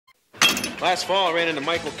Last fall, I ran into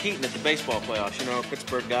Michael Keaton at the baseball playoffs. You know,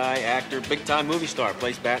 Pittsburgh guy, actor, big-time movie star,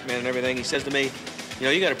 plays Batman and everything. He says to me, you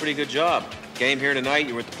know, you got a pretty good job. Game here tonight,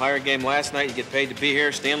 you were at the Pirate game last night, you get paid to be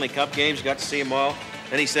here. Stanley Cup games, you got to see them all.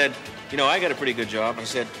 Then he said, you know, I got a pretty good job. I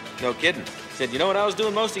said, no kidding. He said, you know what I was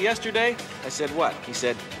doing most of yesterday? I said, what? He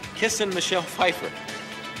said, kissing Michelle Pfeiffer.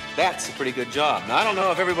 That's a pretty good job. Now, I don't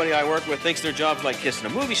know if everybody I work with thinks their job's like kissing a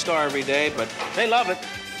movie star every day, but they love it.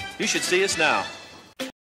 You should see us now.